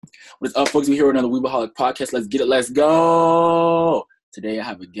What's up, folks? We here with another Weebaholic podcast. Let's get it. Let's go. Today I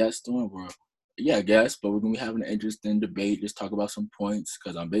have a guest on. A guest, but we're gonna be having an interesting debate. Just talk about some points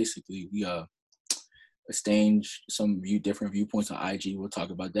because I'm basically we exchange some different viewpoints on IG. We'll talk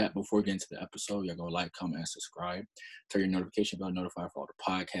about that before we get into the episode. Y'all go like, comment, and subscribe. Turn your notification bell notified for all the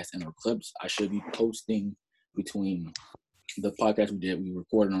podcasts and our clips. I should be posting between the podcast we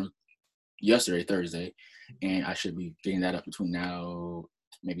recorded on yesterday, Thursday, and I should be getting that up between now,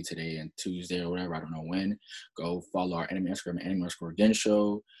 maybe today and Tuesday or whatever. I don't know when. Go follow our anime Instagram, anime_again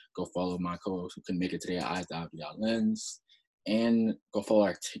show. Go follow my co-host who couldn't make it today at eyes.lens, and go follow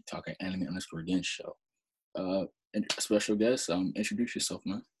our TikTok at anime_again show. And a special guest, introduce yourself,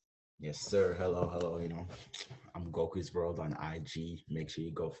 man. Yes, sir. Hello. I'm Goku's World on IG. Make sure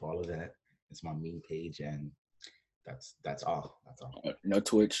you go follow that. It's my main page, and that's all. No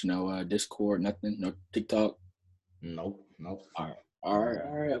Twitch, no Discord, nothing, no TikTok. Nope. All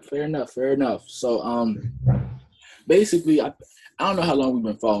right. Fair enough. So, basically, I don't know how long we've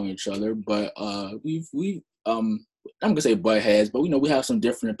been following each other, but we I'm gonna say butt heads, but we have some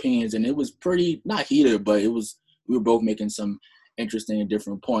different opinions, and it was pretty not heated, but we were both making some interesting and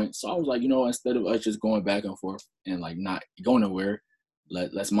different points. So I was like, instead of us just going back and forth and like not going nowhere,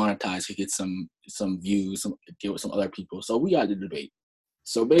 let's monetize to get some views, get with some other people. So we got the debate.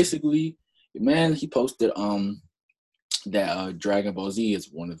 So basically, man, he posted that Dragon Ball Z is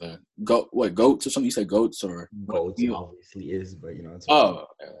one of the goats or something. You said goats or goats obviously is, but it's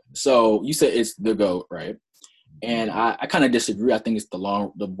so you said it's the goat, right? And I kind of disagree. I think it's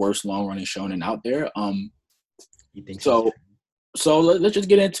the worst long running shonen out there. You think so? So let's just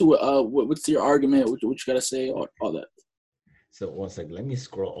get into it. What's your argument? What you gotta say? All that. So one second, let me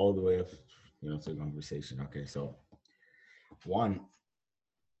scroll all the way up, to the conversation. Okay, so one,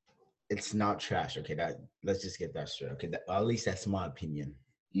 it's not trash. Okay, let's just get that straight. Okay, at least that's my opinion.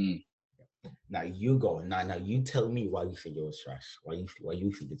 Now you go. Now you tell me why you think it was trash. Why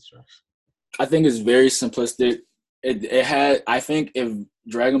you think it's trash? I think it's very simplistic. I think if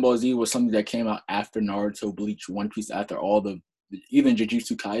Dragon Ball Z was something that came out after Naruto, Bleach, One Piece, after all even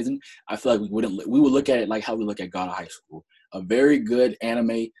Jujutsu Kaisen, I feel like we would look at it like how we look at God of High School. A very good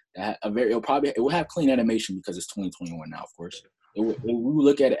anime that it will have clean animation because it's 2021 now, of course. We would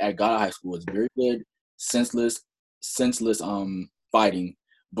look at it at God of High School. It's very good, senseless fighting,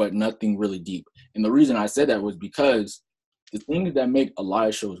 but nothing really deep. And the reason I said that was because the things that make a lot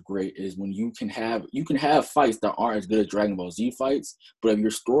of shows great is when you can have fights that aren't as good as Dragon Ball Z fights, but if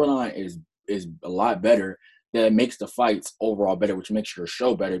your storyline is a lot better, that makes the fights overall better, which makes your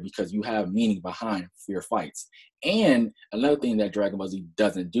show better because you have meaning behind your fights. And another thing that Dragon Ball Z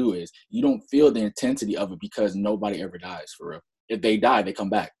doesn't do is you don't feel the intensity of it because nobody ever dies for real. If they die, they come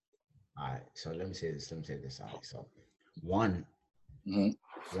back. All right. So let me say this. All right. So one, the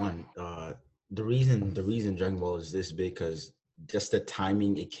reason Dragon Ball is this big because just the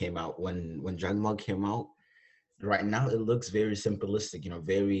timing it came out when Dragon Ball came out. Right now it looks very simplistic,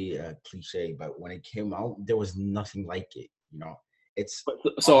 very cliche. But when it came out, there was nothing like it. It's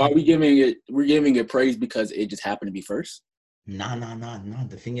so. Are we giving it? We're giving it praise because it just happened to be first. No.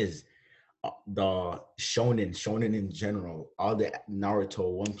 The thing is, the shonen in general, all the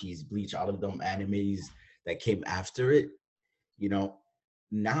Naruto, One Piece, Bleach, all of them animes that came after it,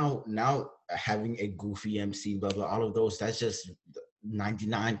 now having a goofy MC, blah blah, all of those, that's just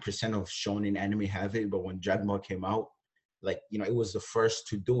 99% of shonen anime have it. But when Dragon Ball came out, it was the first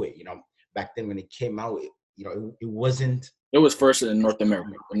to do it. Back then when it came out, it wasn't. It was first in North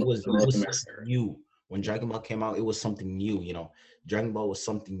America. It was new. When Dragon Ball came out, it was something new. Dragon Ball was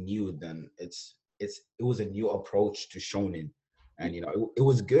something new. Then it was a new approach to shonen, and it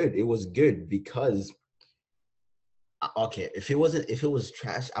was good. It was good because. Okay, if it was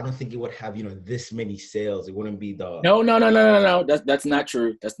trash, I don't think it would have this many sales. It wouldn't be the No. That's not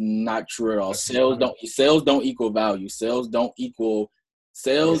true. That's not true at all. Sales don't equal value. Sales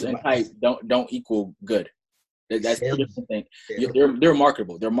and hype don't equal good. That's two different things. They're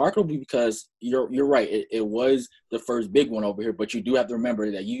marketable. They're marketable because you're right. It was the first big one over here, but you do have to remember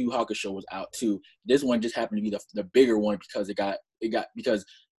that Yu Yu Hakusho was out too. This one just happened to be the bigger one because it got because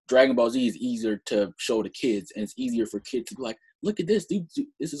Dragon Ball Z is easier to show to kids, and it's easier for kids to be like, look at this, dude,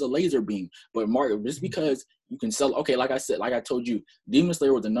 this is a laser beam. But Mario, just because you can sell, okay, like I told you, Demon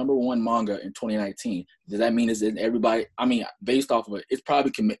Slayer was the #1 manga in 2019. Does that mean it's in everybody? I mean, based off of it, it's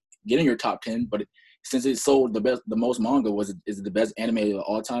probably get in your top 10, but since it sold the most manga, is it the best anime of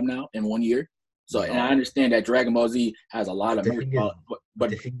all time now in 1 year? So, and I understand that Dragon Ball Z has a lot of but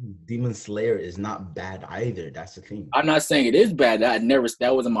the thing is, Demon Slayer is not bad either. That's the thing. I'm not saying it is bad.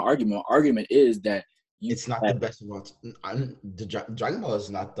 That wasn't my argument. My argument is that It's not the best of all. Dragon Ball is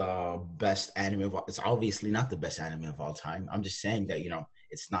not the best anime of all. It's obviously not the best anime of all time. I'm just saying that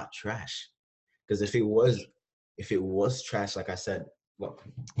it's not trash. Because if it was trash, like I said, look,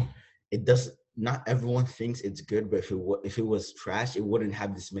 it does. Not everyone thinks it's good, but if it was trash, it wouldn't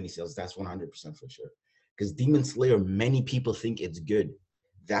have this many sales. That's 100% for sure. Because Demon Slayer, many people think it's good.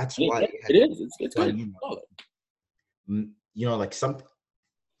 That's why it is. It's good. Like some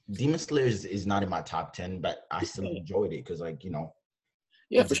Demon Slayer is not in my top 10, but I still enjoyed it because,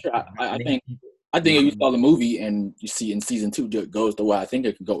 yeah, for sure. I think if you saw the movie and you see in season 2 it goes the way I think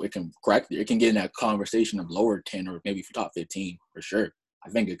it can go, it can crack it. It can get in that conversation of lower 10 or maybe top 15 for sure. I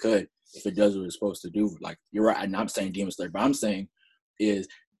think it could if it does what it's supposed to do. Like you're right, and I'm saying Demon Slayer, but I'm saying is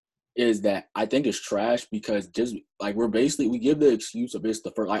that I think it's trash because just like we give the excuse of it's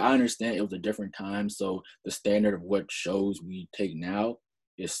the first. Like I understand it was a different time, so the standard of what shows we take now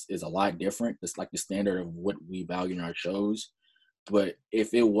is a lot different. It's like the standard of what we value in our shows. But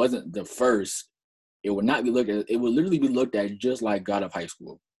if it wasn't the first, it would not be looked at. It would literally be looked at just like God of High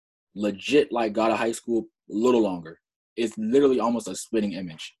School, legit like God of High School, a little longer. It's literally almost a spitting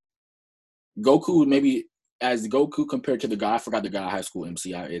image. Goku maybe as Goku compared to the guy, I forgot the guy of High School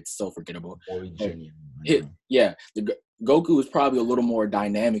MC. It's so forgettable. Goku is probably a little more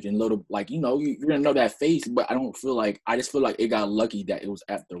dynamic and a little like you're gonna know that face, but I just feel like it got lucky that it was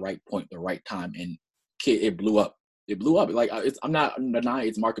at the right point, the right time, and it blew up. It blew up. Like I'm not denying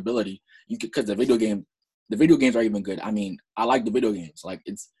its marketability. Because the video games are even good. I mean, I like the video games. Like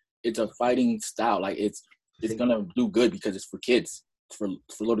it's a fighting style. Like it's gonna do good because it's for kids, for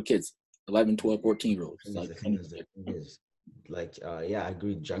little kids, 11, 12, 14-year-olds. I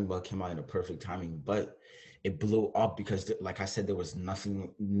agree. Dragon Ball came out in a perfect timing, but it blew up because, like I said, there was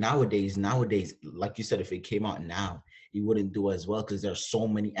nothing nowadays. Like you said, if it came out now, it wouldn't do as well because there's so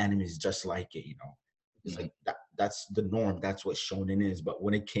many animes just like it. It's like that's the norm. That's what shonen is. But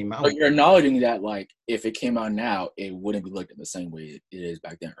when it came out, but you're acknowledging that, like, if it came out now, it wouldn't be looked at the same way it is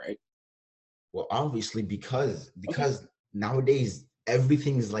back then, right? Well, obviously, because nowadays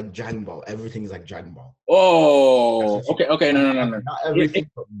everything is like Dragon Ball. Everything is like Dragon Ball. Oh, okay. No. Not everything,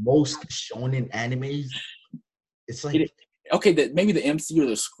 but most shonen animes, it's like that maybe the MC or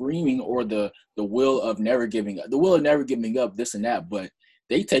the screaming or the will of never giving up, this and that, but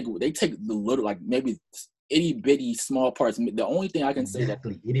they take the little, like, maybe itty bitty small parts. The only thing I can say that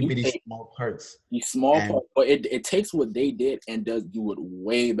itty bitty small parts. These small parts, but it takes what they did and does do it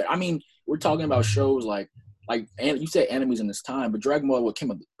way better. I mean, we're talking about shows like and you said animes in this time, but Dragon Ball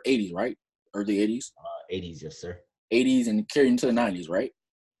came out in the 80s, right? Early 80s. 80s, yes, sir. 80s and carried into the 90s, right?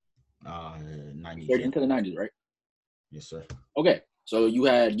 90s. Carried into the 90s, right? Yes, sir. Okay, so you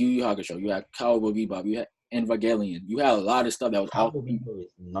had Yu Yu Hakusho, you had Cowboy Bebop, you had Evangelion, you had a lot of stuff that was Cowboy Bebop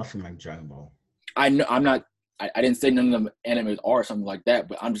is nothing like Dragon Ball. I know I'm not. I didn't say none of them animes are something like that,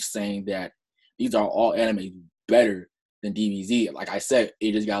 but I'm just saying that these are all animes better than DBZ. Like I said,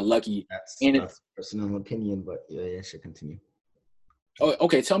 it just got lucky. That's personal opinion, but yeah, should continue. Oh,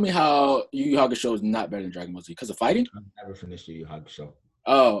 okay. Tell me how Yu Yu Hakusho is not better than Dragon Ball Z because of fighting. I've never finished Yu Yu Hakusho.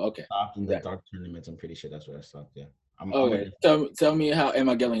 Oh, okay. Stopped in the dark tournaments. I'm pretty sure that's where I stopped. Yeah. Okay. Tell me how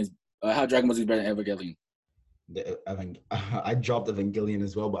Evangelion is. How Dragon Ball Z is better than Evangelion. I dropped Evangelion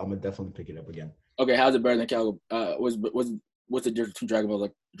as well, but I'm gonna definitely pick it up again. Okay, how's it better than Cowboy? What's the difference between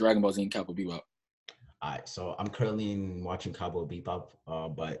Dragon Ball Z and Cowboy Bebop? All right, so I'm currently watching Cowboy Bebop,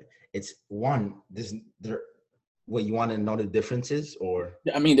 but it's one. What you want to know the differences, or?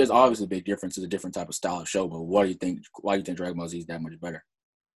 I mean, there's obviously a big difference. It's a different type of style of show, but what do you think? Why do you think Dragon Ball Z is that much better?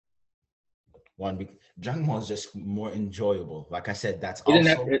 One, Dragon Ball is just more enjoyable. Like I said, that's Isn't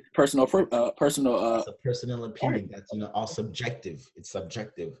also that personal. It's a personal opinion. That's all subjective. It's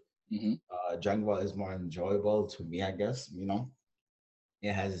subjective. Mm-hmm. Dragon Ball is more enjoyable to me, I guess.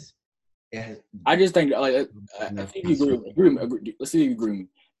 It has. I just think let's see if you agree with me.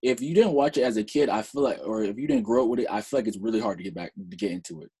 If you didn't watch it as a kid, I feel like, or if you didn't grow up with it, I feel like it's really hard to get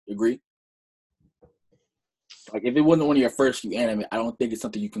into it. Agree? Like if it wasn't one of your first few anime, I don't think it's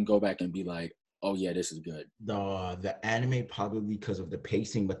something you can go back and be like, oh yeah, this is good. The anime probably because of the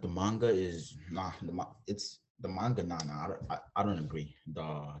pacing, but the manga is the manga. I don't agree.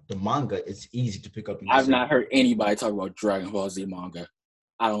 The manga, it's easy to pick up. I've not heard anybody talk about Dragon Ball Z manga.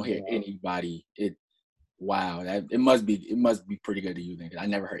 I don't hear anybody. It must be pretty good to you then. I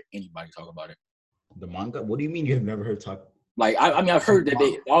never heard anybody talk about it. The manga? What do you mean you have never heard talk? Like I mean I've heard that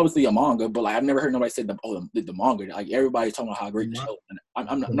they obviously a manga, but like I've never heard nobody say the manga. Like everybody's talking about how great the show.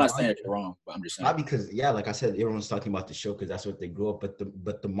 I'm not saying it's wrong, but I'm just saying. Not because like I said, everyone's talking about the show because that's what they grew up.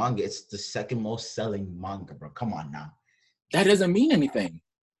 But the manga, it's the second most selling manga, bro. Come on now. That doesn't mean anything.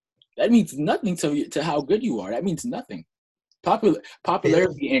 That means nothing to how good you are. That means nothing. Sales,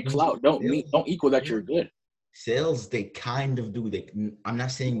 Popularity and clout don't equal that you're sales, good. sales, they kind of do. I'm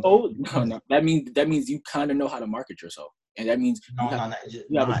not saying Oh no. That means you kind of know how to market yourself, and that means you no, have no, no.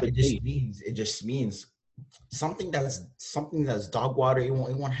 you have a good page. It just means something that's dog water. It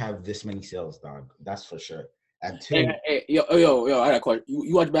won't have this many sales, dog. That's for sure. And Hey, two, yo, I got a question.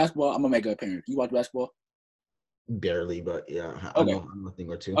 You watch basketball? I'm gonna make it apparent. You watch basketball? barely, but yeah, Okay. I know a thing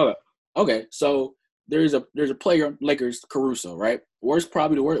or two. Okay. Okay. So there's a player, Lakers, Caruso, right?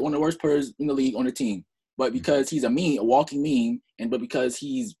 Probably one of the worst players in the league on the team. But because he's a walking meme, but because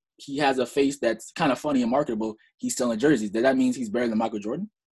he has a face that's kind of funny and marketable, he's selling jerseys. Does that mean he's better than Michael Jordan?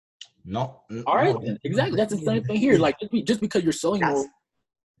 No, All right, no. then. Exactly. That's the same thing here. Like just because you're selling That's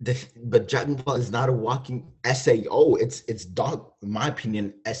more. but Dragon Ball is not a walking SAO. It's dog. In my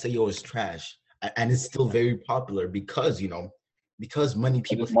opinion, SAO is trash, and it's still very popular because because many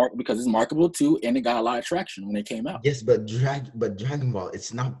people. Because it's marketable too, and it got a lot of traction when it came out. Yes, but Dragon Ball,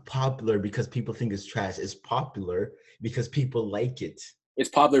 it's not popular because people think it's trash. It's popular because people like it. It's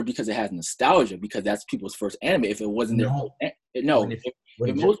popular because it has nostalgia, because that's people's first anime. If it wasn't their No, first, no. when if If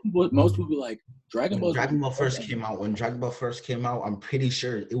when most people like Dragon when Ball. Dragon Ball first came out, I'm pretty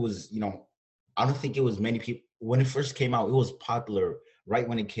sure it was, I don't think it was many people when it first came out. It was popular right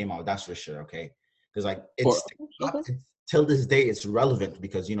when it came out. That's for sure. Okay, because like it's till this day it's relevant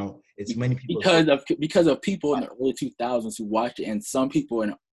because it's many people because of people in the early 2000s who watched it, and some people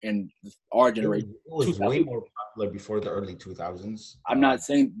in our generation. It was way more popular before the early 2000s. I'm not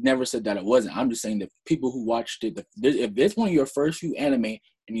saying, never said that it wasn't. I'm just saying that people who watched it, if it's one of your first few anime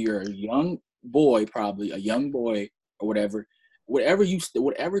and you're a young boy, probably a young boy or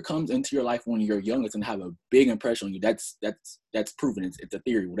whatever comes into your life when you're young, it's gonna have a big impression on you. That's proven. It's a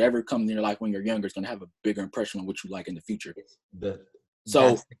theory. Whatever comes in your life when you're younger is gonna have a bigger impression on what you like in the future. That's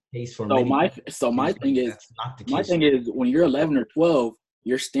the case for many. My thing is when you're 11 or 12,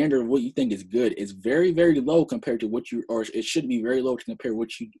 your standard of what you think is good is very, very low compared to or it should be very low to compare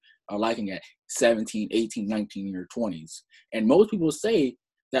what you are liking at 17, 18, 19 in your 20s. And most people say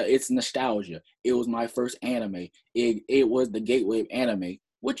that it's nostalgia. It was my first anime. It was the gateway of anime,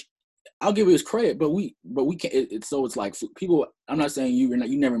 which I'll give it his credit, but we can't. So it's like people. I'm not saying you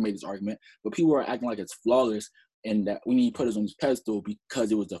never made this argument, but people are acting like it's flawless and that we need to put it on this pedestal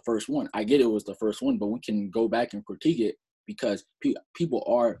because it was the first one. I get it was the first one, but we can go back and critique it because people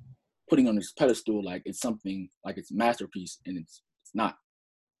are putting on this pedestal like it's something, like it's a masterpiece, and it's not.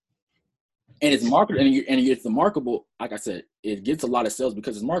 And it's marketable, and it's marketable. Like I said, it gets a lot of sales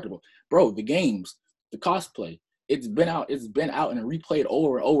because it's marketable, bro. The games, the cosplay, it's been out and replayed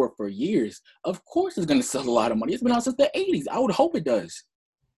over and over for years. Of course, it's gonna sell a lot of money. It's been out since the '80s. I would hope it does.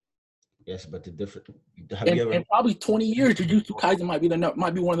 Yes, but the different. In probably 20 years, Jujutsu Kaisen might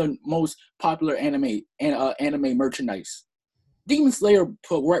be one of the most popular anime merchandise. Demon Slayer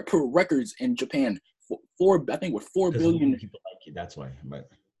put records in Japan for I think with 4 billion. People like it. That's why, but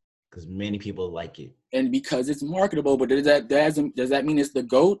because many people like it, and because it's marketable. But does that mean it's the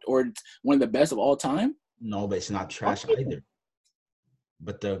GOAT or it's one of the best of all time? No, but it's not trash either.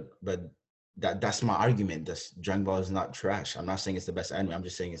 But that's my argument. Dragon Ball is not trash. I'm not saying it's the best anime. I'm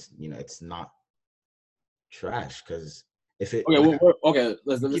just saying it's not trash because if it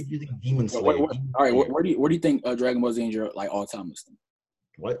let's using Demon Slayer. All right, where do you think Dragon Ball Z in your like all time listing?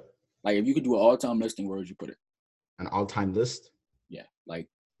 What? Like if you could do an all time listing, where would you put it? An all time list? Yeah, like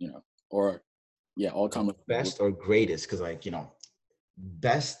or all time best or greatest, because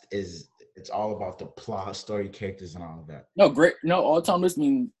best is it's all about the plot, story, characters, and all of that. No, all time list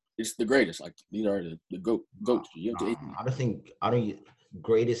means it's the greatest. Like these are the goats. I don't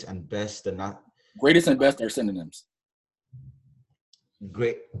greatest and best are not. Greatest and best are synonyms.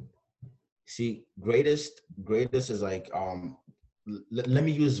 Great. See, greatest is like let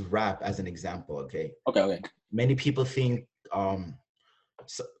me use rap as an example, okay? Okay. Many people think let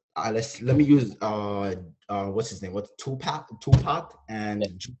me use what's his name? What's Tupac and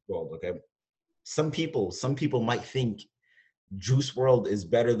Juice WRLD, okay? Some people might think Juice WRLD is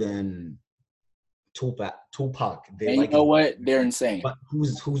better than Tupac. And you know what? They're insane. But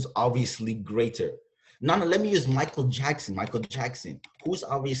who's obviously greater? No, let me use Michael Jackson. Who's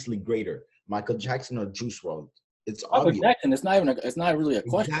obviously greater? Michael Jackson or Juice WRLD? It's obvious. Jackson, it's not really a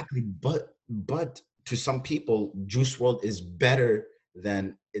question. Exactly, but to some people, Juice WRLD is better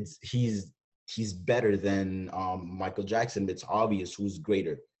than he's better than Michael Jackson. It's obvious who's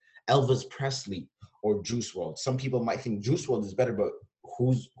greater, Elvis Presley or Juice WRLD. Some people might think Juice WRLD is better, but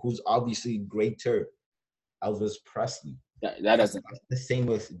who's obviously greater? Elvis Presley. That doesn't. That's the same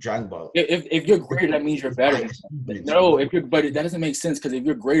with Dragon Ball. If you're greater, that means you're better than something. No, but that doesn't make sense, because if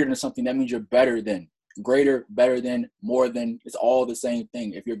you're greater than something, that means you're better than. Greater, better than, more than, it's all the same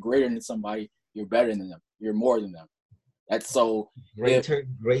thing. If you're greater than somebody, you're better than them. You're more than them. That's so greater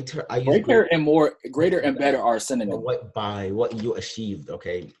and more, greater and better are synonyms. By what you achieved,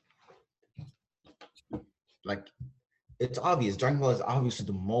 okay? Like, it's obvious. Dragon Ball is obviously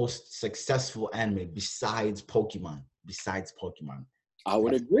the most successful anime besides Pokemon. I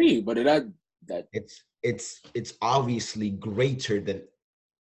would agree, but it's obviously greater than.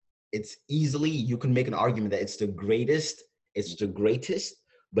 It's easily, you can make an argument that it's the greatest,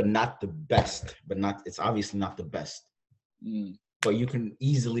 but not the best. It's obviously not the best. But you can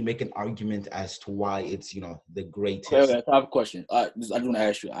easily make an argument as to why it's, the greatest. Okay, I have a question. I just want to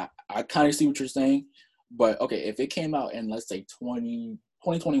ask you. I kind of see what you're saying, but okay, if it came out in, let's say,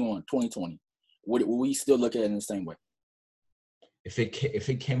 2021, 2020, would we still look at it in the same way? If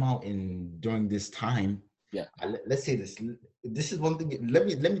it came out during this time, yeah. Let's say this. This is one thing. Let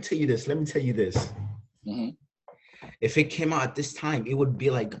me tell you this. Mm-hmm. If it came out at this time, it would be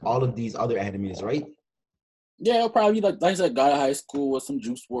like all of these other animes, right? Yeah, it'll probably be like I said, God of High School with some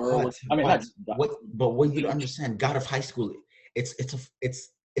Juice WRLD. But what you don't understand, God of High School, it's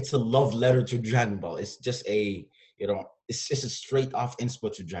a love letter to Dragon Ball. It's just it's just a straight off inspo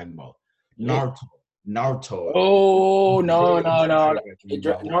to Dragon Ball. Naruto. Oh no!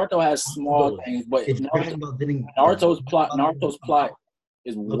 Naruto has small things, but Naruto's plot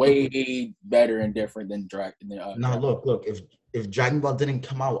is way better and different than Dragon. Now look, if Dragon Ball didn't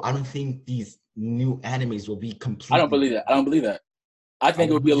come out, I don't think these new animes will be complete. I don't believe that. I think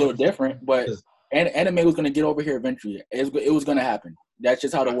it would be a little different, but anime was going to get over here eventually. It was going to happen. That's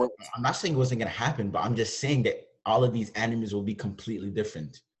just how it works. I'm not saying it wasn't going to happen, but I'm just saying that all of these animes will be completely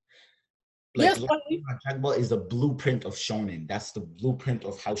different. Like, Dragon Ball is the blueprint of shonen. That's the blueprint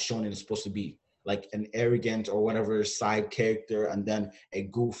of how shonen is supposed to be. Like an arrogant or whatever side character, and then a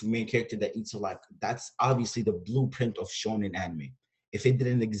goofy main character that eats a lot. That's obviously the blueprint of shonen anime. If it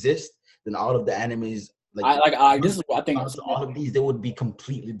didn't exist, then all of the animes, this is what I think. All of these, they would be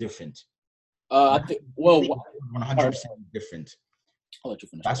completely different. I think 100% different. I'll let you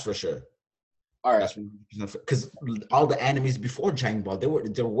finish. That's for sure. All right, because all the animes before Dragon Ball,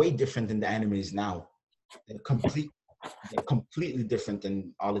 they're way different than the animes now. They're completely different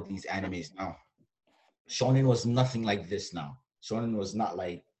than all of these animes now. Shonen was nothing like this now. Shonen was not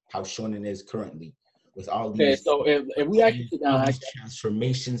like how Shonen is currently with all these. Okay, so if we actually sit down,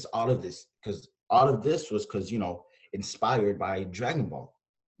 transformations, all of this, because all of this was inspired by Dragon Ball.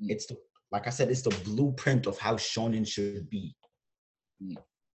 It's like I said, it's the blueprint of how Shonen should be.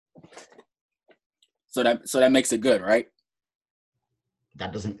 So that makes it good, right?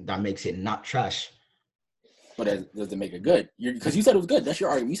 That makes it not trash. But does it make it good? Because you said it was good. That's your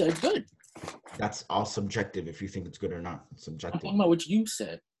argument. You said it's good. That's all subjective if you think it's good or not. It's subjective. I'm talking about what you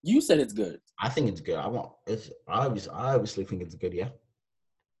said. You said it's good. I think it's good. I obviously think it's good, yeah.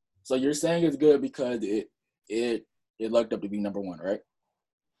 So you're saying it's good because it lucked up to be number one, right?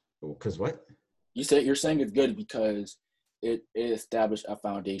 Because what? You're saying it's good because it established a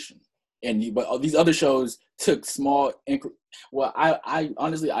foundation. But these other shows took small well, I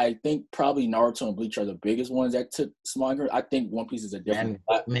honestly think probably Naruto and Bleach are the biggest ones that took small increments. I think One Piece is a different.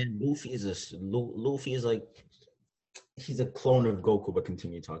 Man, Luffy is like, he's a clone of Goku. But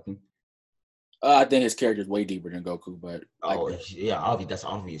continue talking. I think his character is way deeper than Goku, but that's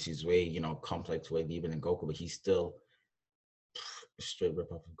obvious. He's way complex, way deeper than Goku, but he's still straight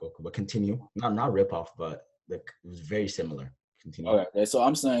rip off of Goku. But continue, not rip off, but it was very similar. Continue. Okay, so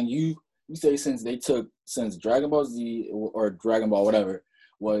I'm saying you say since Dragon Ball Z or Dragon Ball whatever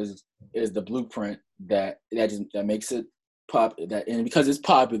is the blueprint that makes it pop, and because it's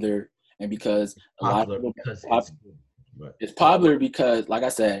popular and because a lot of people it's popular because, like I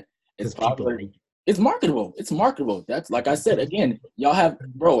said, it's popular. It's marketable. That's, like I said, again, y'all have,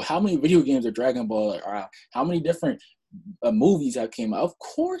 how many video games of Dragon Ball are out? How many different movies have came out? Of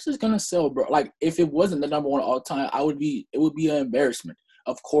course it's gonna sell, bro. Like, if it wasn't the number one all time, it would be an embarrassment.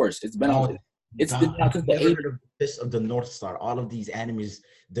 Of course, it's been out. It's been out since the 80s. Fist of the North Star. All of these animes,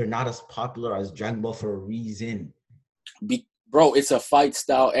 they're not as popular as Dragon Ball for a reason. Bro, it's a fight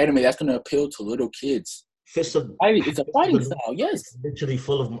style anime that's gonna appeal to little kids. It's a fighting style, yes. It's literally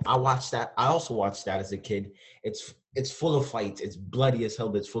full of. I watched that. I also watched that as a kid. It's full of fights. It's bloody as hell,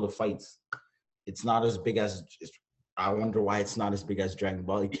 but it's full of fights. It's not as big as. I wonder why it's not as big as Dragon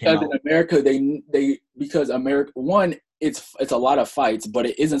Ball. Because in America, it's a lot of fights, but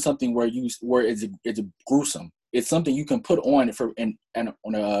it isn't something where it's gruesome. It's something you can put on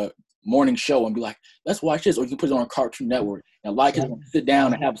on a morning show and be like, let's watch this, or you can put it on Cartoon Network. And a lot of kids are going to sit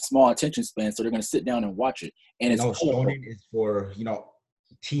down and have small attention span, so they're going to sit down and watch it. And it's shonen is for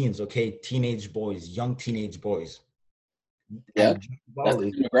teens, okay, teenage boys, young teenage boys. Yeah, that's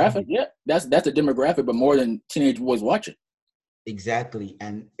the demographic. Yeah, that's a demographic, but more than teenage boys watch it. Exactly,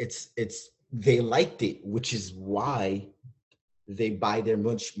 and it's they liked it, which is why they buy their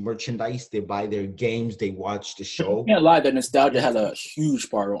merchandise, they buy their games, they watch the show. You can't lie that nostalgia has a huge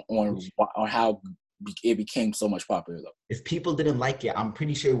part on how it became so much popular, though. If people didn't like it, I'm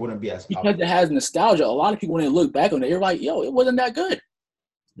pretty sure it wouldn't be as popular. Because it has nostalgia. A lot of people, when they look back on it, they're like, yo, it wasn't that good.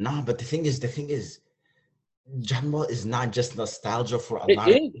 Nah, but the thing is, Dragon Ball is not just nostalgia for a lot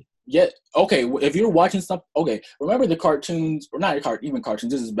of people. Yeah, okay, if you're watching something, okay, remember the cartoons, or not even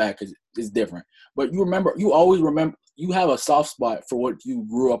cartoons, this is bad because it's different. But you always remember, you have a soft spot for what you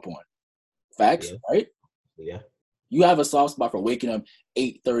grew up on. Facts, right? Yeah. You have a soft spot for waking up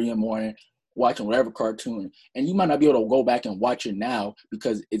 8:30 in the morning, watching whatever cartoon, and you might not be able to go back and watch it now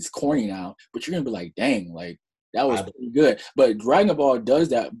because it's corny now, but you're going to be like, dang, like, that was pretty good. But Dragon Ball does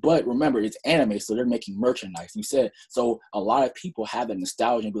that. But remember, it's anime, so they're making merchandise. You said so. A lot of people have that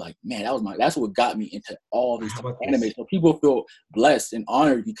nostalgia and be like, "Man, that's what got me into all these anime." So people feel blessed and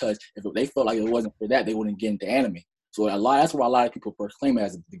honored because if they felt like it wasn't for that, they wouldn't get into anime. So that's why a lot of people proclaim it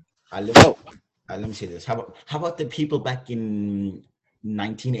as a let me say this. How about the people back in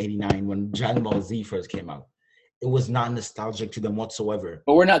 1989 when Dragon Ball Z first came out? It was not nostalgic to them whatsoever.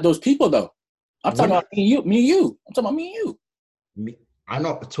 But we're not those people, though. I'm talking about me and you. I'm talking about me and you. I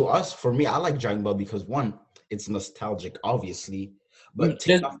know. To us, for me, I like Dragon Ball because one, it's nostalgic, obviously. But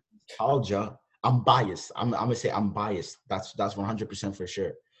take off nostalgia, I'm biased. I'm gonna say I'm biased. That's 100% for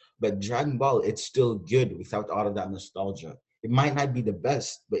sure. But Dragon Ball, it's still good without all of that nostalgia. It might not be the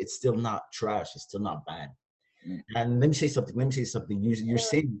best, but it's still not trash. It's still not bad. And let me say something. You're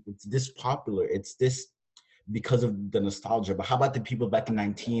saying it's this popular. It's this because of the nostalgia. But how about the people back in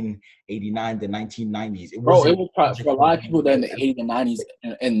 1989, the 1990s? It was probably, for a lot of people that in the 80s and 90s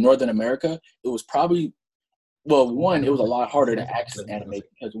in Northern America, it was probably, one, it was a lot harder to access anime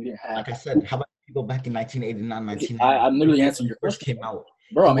because we didn't have. Like I said, how about people back in 1989, 1990? I'm literally answering your question. Came out.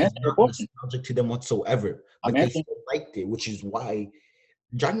 Bro, I'm answering your question. Nostalgic to them whatsoever. But they still liked it, which is why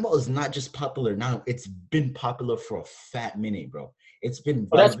Dragon Ball is not just popular now. It's been popular for a fat minute, bro. It's been.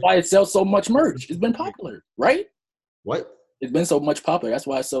 But that's why it sells so much merch. It's been popular, right? What? It's been so much popular. That's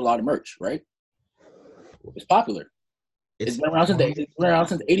why it sells a lot of merch, right? It's popular. It's been around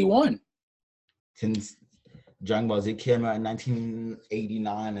since 81. Since Dragon Ball Z came out in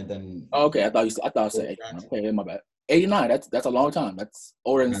 1989, and then. Okay, I thought I said 89. Okay, my bad. 89. That's a long time. That's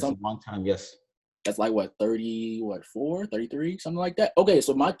older than some. That's a long time. Yes. That's like what 4, 33, something like that. Okay,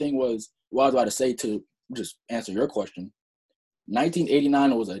 so my thing was what I was about to say to just answer your question.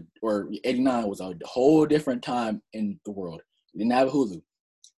 1989 89 was a whole different time in the world. We didn't have Hulu.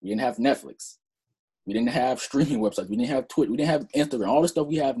 We didn't have Netflix. We didn't have streaming websites. We didn't have Twitter. We didn't have Instagram. All the stuff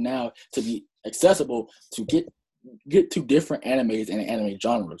we have now to be accessible to get to different animes and anime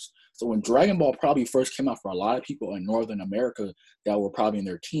genres. So when Dragon Ball probably first came out for a lot of people in Northern America that were probably in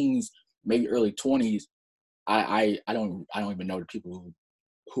their teens, maybe early 20s, I don't even know the people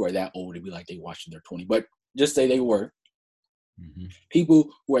who are that old to be like they watched in their 20s, but just say they were. Mm-hmm. People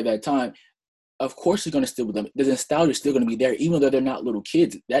who are at that time, of course, it's going to still with them. The nostalgia is still going to be there, even though they're not little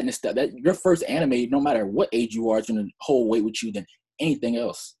kids. That your first anime, no matter what age you are, is going to hold weight with you than anything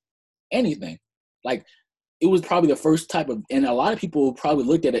else. Anything. Like, it was probably the first type of, and a lot of people probably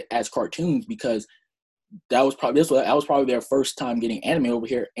looked at it as cartoons because that was probably their first time getting anime over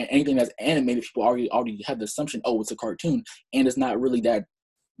here. And anything that's animated, people already have the assumption, oh, it's a cartoon, and it's not really that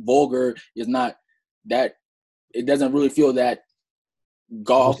vulgar. It's not that. It doesn't really feel that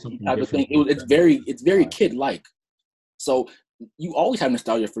golf type of thing. It's very kid-like. So you always have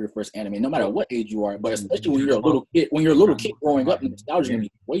nostalgia for your first anime, no matter what age you are. But especially when you're a little kid, growing up, the nostalgia is going to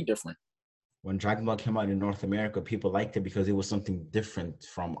be way different. When Dragon Ball came out in North America, people liked it because it was something different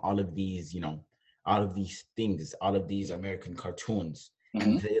from all of these, all of these things, all of these American cartoons,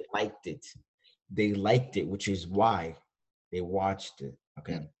 and they liked it. They liked it, which is why they watched it.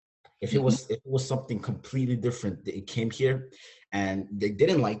 Okay. Mm-hmm. If it was something completely different, it came here and they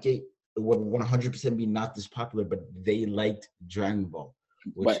didn't like it, it would 100% be not this popular, but they liked Dragon Ball,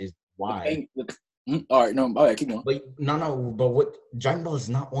 which is why. All right, keep going. But what Dragon Ball is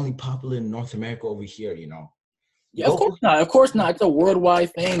not only popular in North America over here, Yeah, of course not. It's a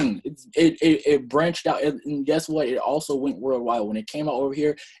worldwide thing. It branched out, and guess what? It also went worldwide. When it came out over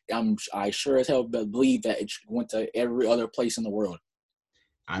here, I sure as hell believe that it went to every other place in the world.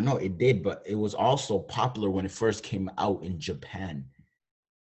 I know it did, but it was also popular when it first came out in Japan.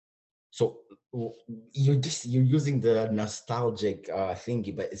 So you're using the nostalgic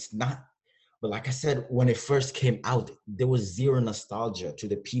thingy, but it's not. But like I said, when it first came out, there was zero nostalgia to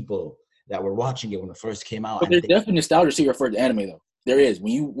the people that were watching it when it first came out, But and there's definitely nostalgia to your first anime, though. There is.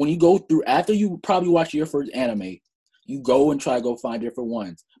 When you go through after you probably watch your first anime, you go and try to go find different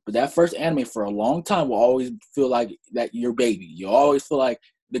ones. But that first anime for a long time will always feel like that your baby. You always feel like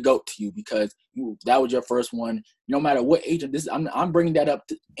the goat to you because that was your first one. No matter what age of this, I'm bringing that up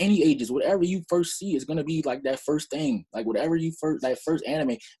to any ages. Whatever you first see is gonna be like that first thing, like whatever you first that first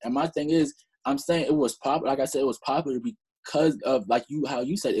anime. And my thing is, I'm saying it was popular. Like I said, it was popular because of like how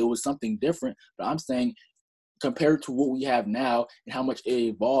you said it was something different. But I'm saying compared to what we have now and how much it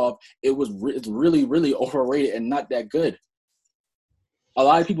evolved, it's really really overrated and not that good. A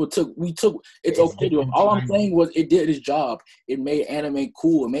lot of people it's it's okay to. different All I'm time. saying was it did its job. It made anime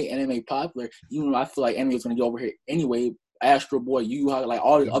cool. It made anime popular. Even though I feel like anime was gonna get over here anyway. Astro Boy, Yu like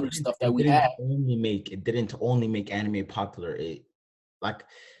all this It other didn't. stuff that It we had. didn't only make. It didn't only make anime popular. It like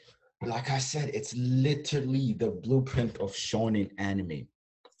like I said, it's literally the blueprint of shonen anime.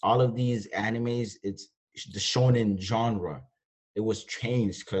 All of these animes, it's the shonen genre. It was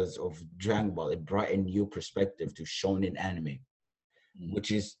changed because of Dragon Ball. It brought a new perspective to shonen anime, Mhm.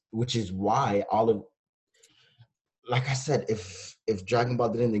 which is why all of like I said, if Dragon Ball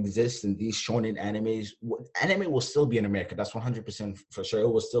didn't exist and these shonen animes, anime will still be in America. That's 100% for sure. It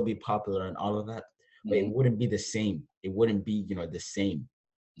will still be popular and all of that, but it Mhm. wouldn't be the same. It wouldn't be the same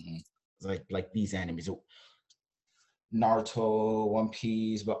Mhm. like these animes. Naruto, One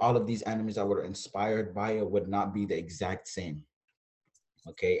Piece, but all of these animes that were inspired by it would not be the exact same.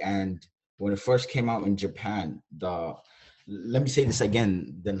 Okay, and when it first came out in Japan, the let me say this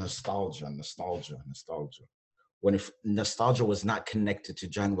again: the nostalgia. When nostalgia was not connected to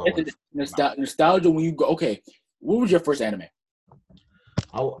Dragon Ball when it It's first came out. nostalgia when you go. Okay, what was your first anime?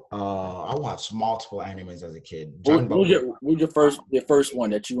 I watched multiple animes as a kid. What, Dragon what Ball was was what was your first one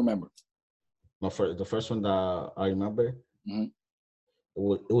that you remember? the first one that I remember. Mhm.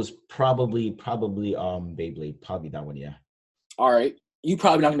 It was probably Beyblade, probably that one, yeah. All right, you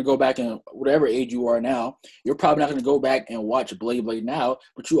probably not going to go back and whatever age you are now, you're probably not going to go back and watch Blade Blade now,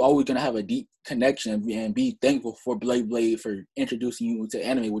 but you're always going to have a deep connection and be thankful for Blade Blade for introducing you to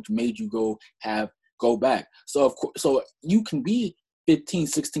anime, which made you go back. So of course, so you can be 15,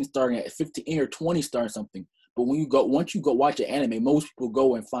 16 starting at 15 or 20 starting something. But once you go watch an anime, most people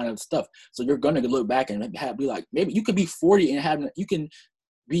go and find out stuff. So you're gonna look back and be like, maybe you could be 40 and you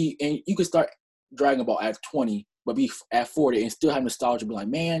can start Dragon Ball at 20, but be at 40 and still have nostalgia. Be like,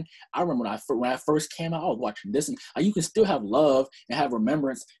 man, I remember when I first came out, I was watching this. And you can still have love and have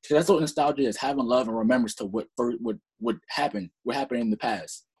remembrance. Because that's what nostalgia is: having love and remembrance to what happened in the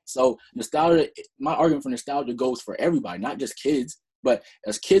past. So nostalgia, my argument for nostalgia goes for everybody, not just kids, but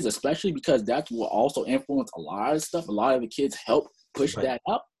as kids especially, because that's what also influence a lot of stuff. A lot of the kids help push But that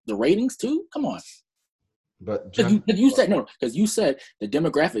up. The ratings too. Come on. but Because Dragon you said no, because you said the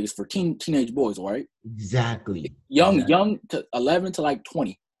demographic is for teenage boys, right? exactly exactly Young to 11 to like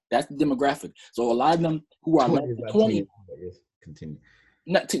 20. That's the demographic. So a lot of them who are 11 20 is to not 20, teenage, but yes, continue.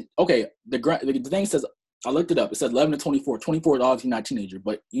 okay, the thing says, I looked it up. It said 11 to 24. 24 is obviously not teenager,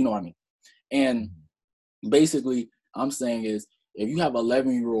 but you know what I mean. And Mhm. basically, I'm saying is if you have an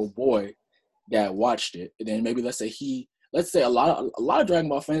 11-year-old boy that watched it, and then maybe let's say a lot of Dragon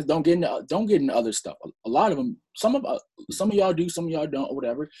Ball fans don't get into other stuff. A lot of them, some of y'all do, some of y'all don't, or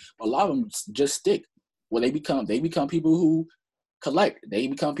whatever. But a lot of them just stick. Well, they become people who collect. They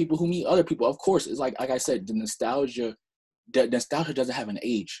become people who meet other people. Of course, it's like I said, the nostalgia doesn't have an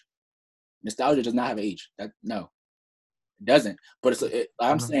age. Nostalgia does not have age. That no, it doesn't. But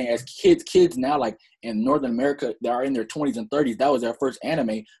I'm Uh, saying as kids now, like in Northern America, that are in their 20s and 30s, that was their first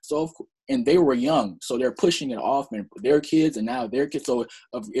anime. So and they were young, so they're pushing it off, and their kids, and now their kids. So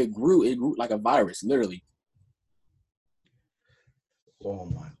it grew like a virus, literally. oh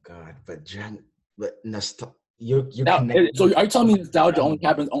my god, but you're Now, connecting so are you telling me Dragon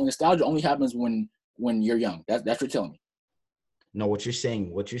Ball. nostalgia only happens when you're young? That's what you're telling me. No, what you're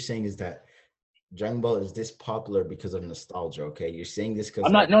saying is that Dragon Ball is this popular because of nostalgia. Okay, you're saying this because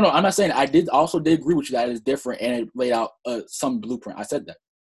I'm like not. No, no. I'm not saying. I did agree with you that it's different and it laid out some blueprint. I said that.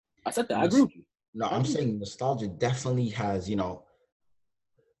 I agree nos- with you. no, I I'm agree. saying nostalgia definitely has,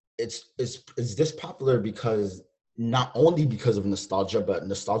 it's this popular because not only because of nostalgia, but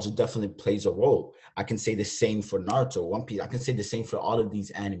nostalgia definitely plays a role. I can say the same for Naruto, One Piece. I can say the same for all of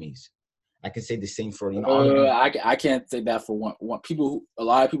these animes. I can say the same for all of these. I can't say that for one people. A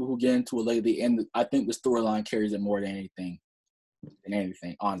lot of people who get into it lately, and I think the storyline carries it more than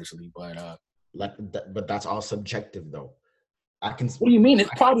anything, honestly. But But that's all subjective though. I can. What do you mean? It's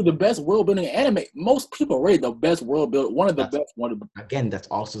probably the best world building anime. Most people rate the best world build. One of the best. Again, that's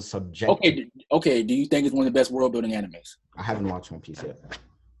also subjective. Okay. Do you think it's one of the best world building animes? I haven't watched One Piece yet.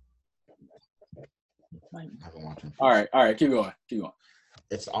 I haven't watched One Piece. All right. Keep going.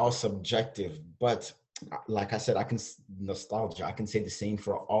 It's all subjective, but like I said, I can nostalgia. I can say the same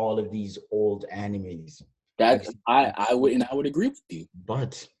for all of these old animes. I would agree with you.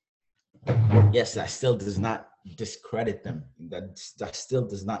 But yes, that still does not discredit them. That still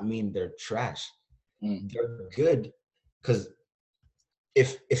does not mean they're trash. They're good because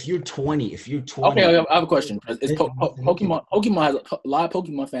if you're 20, okay, I have a question. Is Pokemon has a lot of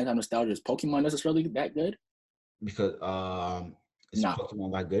Pokemon fans have nostalgia. Is Pokemon necessarily that good? Because is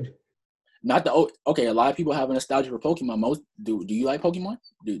Pokemon that good? Not the okay. A lot of people have a nostalgia for Pokemon. Most do. Do you like Pokemon?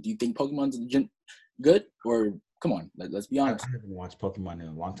 Do you think Pokemon's good? Or come on, let's be honest. I haven't watched Pokemon in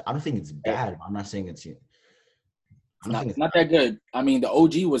a long time. I don't think it's bad. I'm not saying it's. It's not that good. I mean, the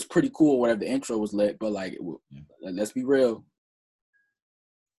OG was pretty cool. Whatever the intro was lit, but like, let's be real.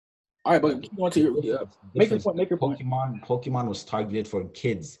 All right, but keep going to your make your point. Pokemon was targeted for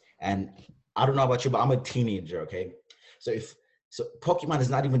kids, and I don't know about you, but I'm a teenager. Okay, so Pokemon is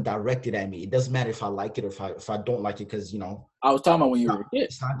not even directed at me. It doesn't matter if I like it or if I don't like it, because I was talking about when you were a kid.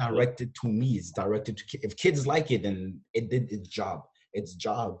 It's not directed to me. It's directed to kids. If kids like it, then it did its job. Its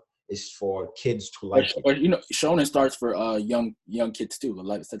job is for kids to like it. But Shonen starts for young kids too.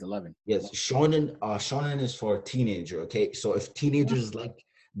 11, it says 11. Yes, Shonen is for a teenager. Okay, so if teenagers like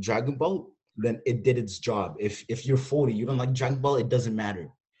Dragon Ball, then it did its job. If you're 40, you don't like Dragon Ball, it doesn't matter,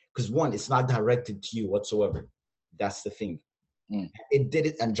 because one, it's not directed to you whatsoever. That's the thing. It did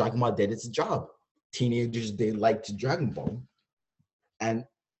it, and Dragon Ball did its job. Teenagers, they liked Dragon Ball, and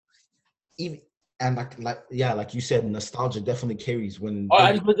like you said, nostalgia definitely carries when. Oh,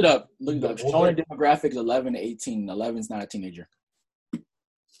 I just looked it up. Shonen demographics 11 to 18. 11 is not a teenager.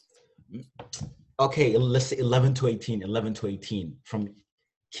 Okay, let's say 11 to 18. 11 to 18 from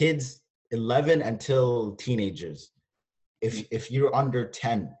kids 11 until teenagers. If you're under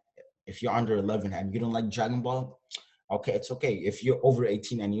 10, if you're under 11 and you don't like Dragon Ball, okay, it's okay. If you're over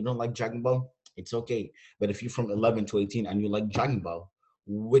 18 and you don't like Dragon Ball, it's okay. But if you're from 11 to 18 and you like Dragon Ball,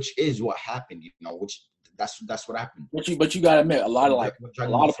 which is what happened, which that's what happened. But you gotta admit, a lot of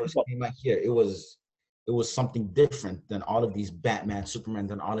people came out here, it was something different than all of these Batman, Superman,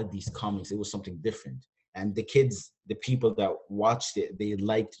 than all of these comics. It was something different. And the kids, the people that watched it, they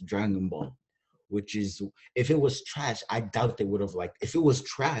liked Dragon Ball, which is, if it was trash, I doubt they would have liked. If it was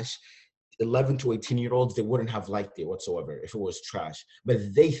trash, 11 to 18-year-olds, they wouldn't have liked it whatsoever if it was trash.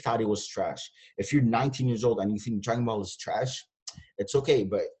 But they thought it was trash. If you're 19 years old and you think Dragon Ball is trash, it's okay.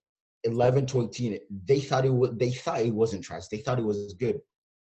 But 11 to 18, they thought it wasn't trash. They thought it was good.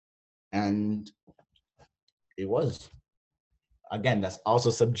 And it was. Again, that's also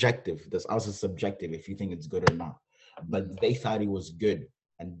subjective. If you think it's good or not. But they thought it was good.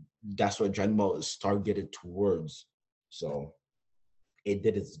 And that's what Dragon Ball is targeted towards. So it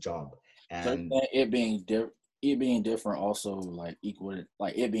did its job. And so it being different also like equal,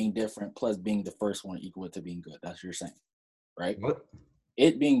 like it being different plus being the first one equal to being good. That's what you're saying, right? What?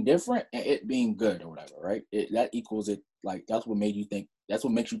 It being different and it being good or whatever, right? That equals it. Like that's what made you think. That's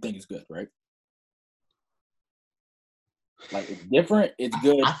what makes you think it's good, right? Like it's different, it's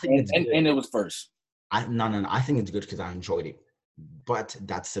good, I think it's good. And it was first. No. I think it's good because I enjoyed it, but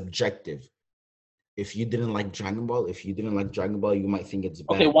that's subjective. If you didn't like Dragon Ball, you might think it's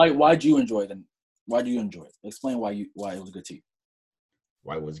bad. Okay, why'd you enjoy them? Why do you enjoy it? Explain why it was good to you.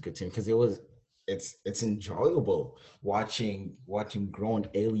 Why it was good to me? Because it's enjoyable watching grown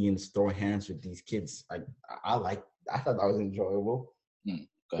aliens throw hands with these kids. I thought that was enjoyable.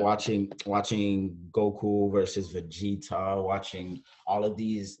 Watching Goku versus Vegeta, watching all of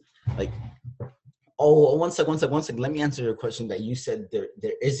these, like, oh, one sec. Let me answer your question that you said there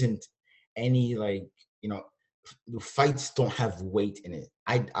isn't any, like, the fights don't have weight in it.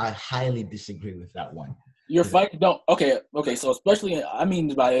 I highly disagree with that one. Your fights don't. Okay. So especially, I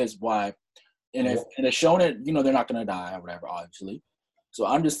mean, by this, why? And if shonen, they're not gonna die or whatever, obviously. So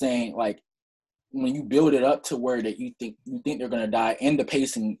I'm just saying, like, when you build it up to where that you think they're gonna die, and the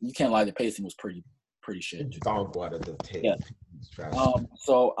pacing, you can't lie, the pacing was pretty shit. Dog water the tape. Yeah.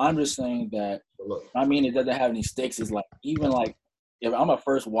 So I'm just saying that. Look, I mean, it doesn't have any stakes. It's like, even like, if I'm a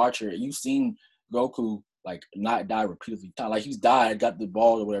first watcher, you've seen Goku like not die repeatedly. Like he's died, got the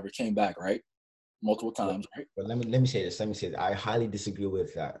ball or whatever, came back, right? Multiple times. Right? But let me say this. I highly disagree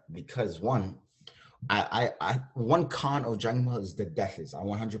with that, because one, one con of Dragon Ball is the deaths. I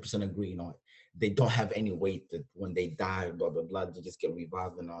 100% agree. They don't have any weight, that when they die, blah blah blah, they just get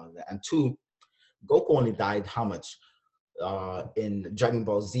revived and all that. And two, Goku only died how much? in Dragon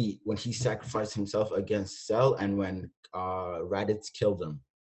Ball Z when he sacrificed himself against Cell and when Raditz killed him.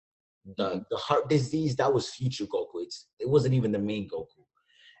 The heart disease, that was future Goku. It wasn't even the main Goku.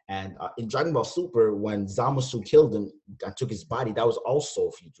 And in Dragon Ball Super, when Zamasu killed him and took his body, that was also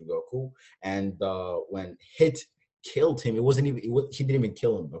future Goku. And when Hit killed him, he didn't even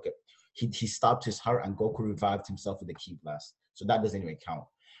kill him. Okay, he stopped his heart and Goku revived himself with the Ki Blast. So that doesn't even count.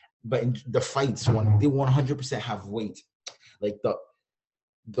 But in the fights, when they 100% have weight, like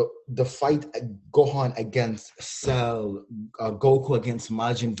the fight Gohan against Cell, Goku against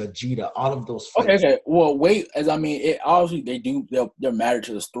Majin Vegeta, all of those fights. Okay. Well, wait, it obviously they're matter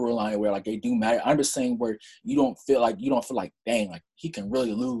to the storyline where like they do matter. I'm just saying where you don't feel like dang, like he can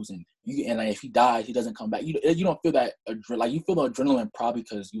really lose and like if he dies he doesn't come back. You don't feel that like you feel the adrenaline probably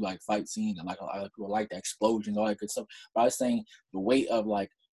because you like fight scenes and like a lot of people like the explosions, all that good stuff. But I was saying the weight of like,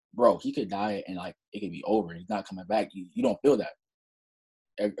 bro, he could die and like it could be over. He's not coming back. You don't feel that.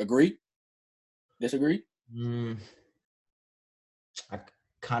 Agree? Disagree? I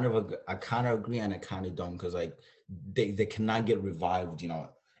kind of agree and I kind of don't, because like they cannot get revived,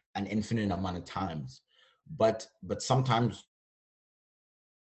 an infinite amount of times. But sometimes.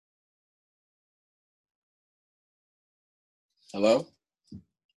 Hello?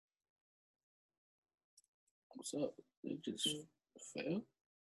 What's up? It just fell?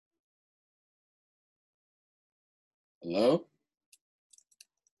 Hello?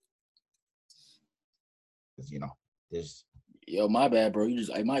 There's. Yo, my bad, bro.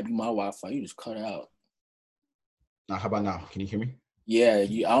 It might be my Wi-Fi. You just cut out. Now, how about now? Can you hear me? Yeah, I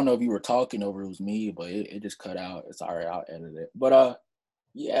don't know if you were talking over it was me, but it just cut out. It's all right. I'll edit it. But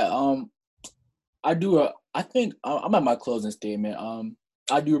yeah, I do. I think I'm at my closing statement.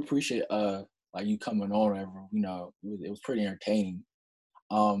 I do appreciate like you coming on. It was pretty entertaining.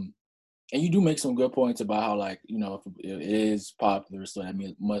 And you do make some good points about how like if it is popular, so that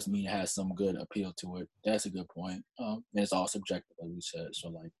must mean it has some good appeal to it. That's a good point. And it's all subjective, as we said. So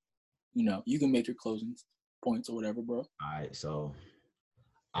like, you can make your closing points or whatever, bro. All right, so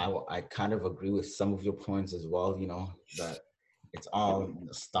I kind of agree with some of your points as well. That it's all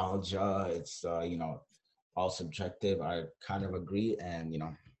nostalgia. It's all subjective. I kind of agree, and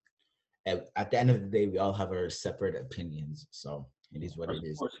at the end of the day, we all have our separate opinions. So it is what it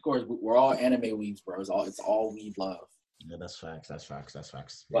is. Of course, we're all anime weebs, bro. It's all we love. Yeah, that's facts.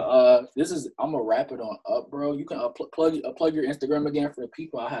 But I'm gonna wrap it on up, bro. You can plug your Instagram again for the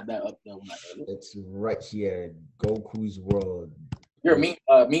people. I had that up there when I did it. It's right here, Goku's World. Your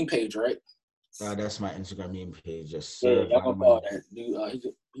meme page, right? That's my Instagram meme page. Yes, sir. Yeah, y'all gonna follow that.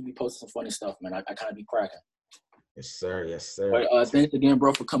 Dude, he be posting some funny stuff, man. I kind of be cracking. Yes, sir. But thanks again,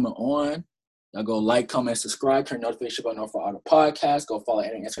 bro, for coming on. Y'all go like, comment, subscribe, turn notification button on for all the podcasts. Go follow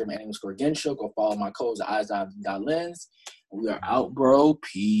Instagram @Gensho. Go follow my codes at eyes.lens. We are out, bro.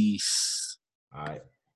 Peace. All right.